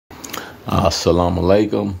Assalamu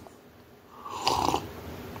alaikum.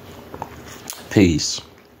 Peace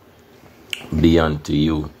be unto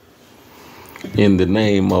you. In the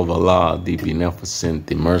name of Allah, the Beneficent,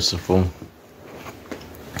 the Merciful,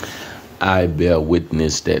 I bear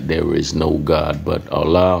witness that there is no God but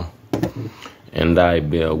Allah, and I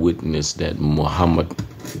bear witness that Muhammad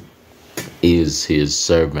is his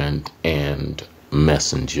servant and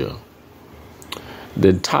messenger.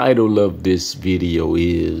 The title of this video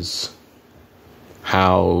is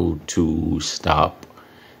How to Stop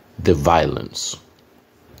the Violence.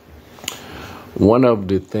 One of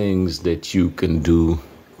the things that you can do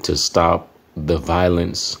to stop the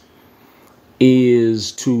violence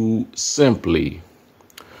is to simply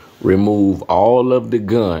remove all of the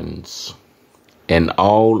guns and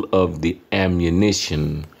all of the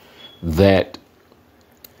ammunition that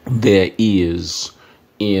there is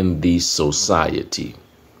in the society.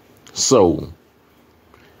 So,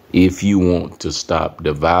 if you want to stop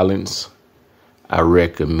the violence, I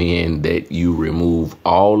recommend that you remove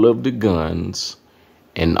all of the guns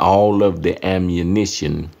and all of the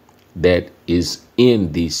ammunition that is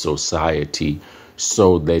in the society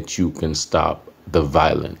so that you can stop the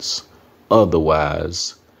violence.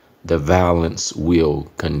 Otherwise, the violence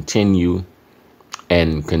will continue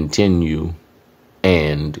and continue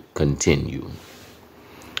and continue.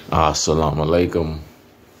 Assalamu alaikum.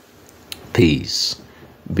 Peace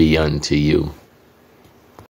be unto you.